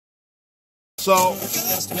So,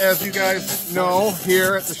 as you guys know,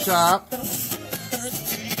 here at the shop,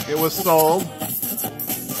 it was sold.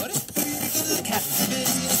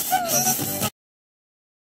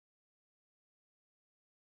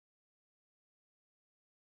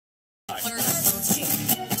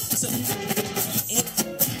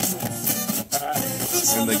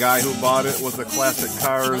 And the guy who bought it was a Classic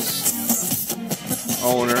Cars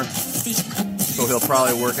owner, so he'll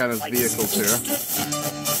probably work on his vehicles here.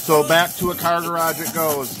 So back to a car garage it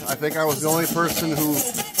goes. I think I was the only person who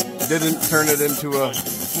didn't turn it into a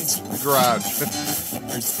garage.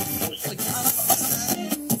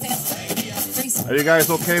 Are you guys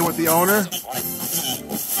okay with the owner?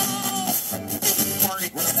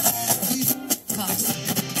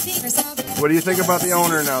 What do you think about the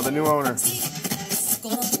owner now, the new owner?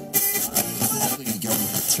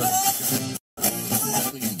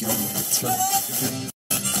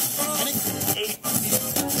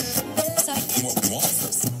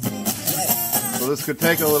 So this could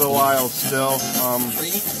take a little while still.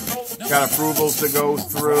 Got approvals to go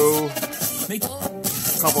through, a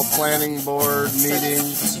couple planning board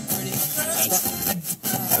meetings,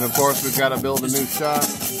 and of course we've got to build a new shop.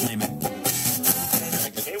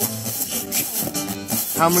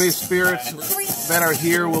 How many spirits that are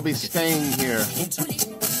here will be staying here?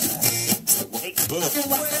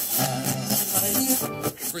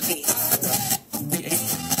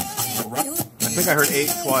 I think I heard 8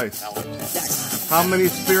 twice. How many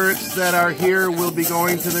spirits that are here will be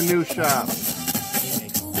going to the new shop?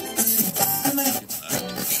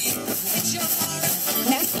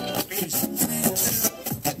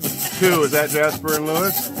 2. Is that Jasper and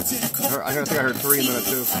Lewis? I think I heard 3 in there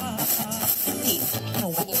too.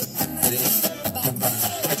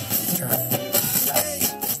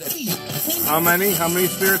 How many? How many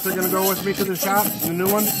spirits are going to go with me to the shop? The new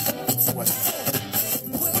one?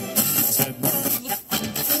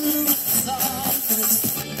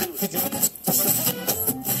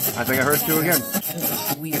 I think I heard 2 again.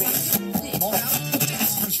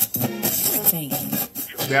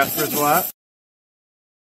 Jasper's what?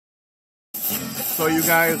 So you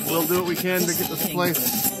guys, we'll do what we can to get this place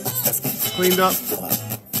cleaned up,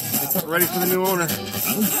 ready for the new owner.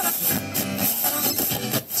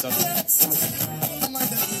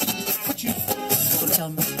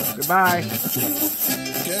 Goodbye.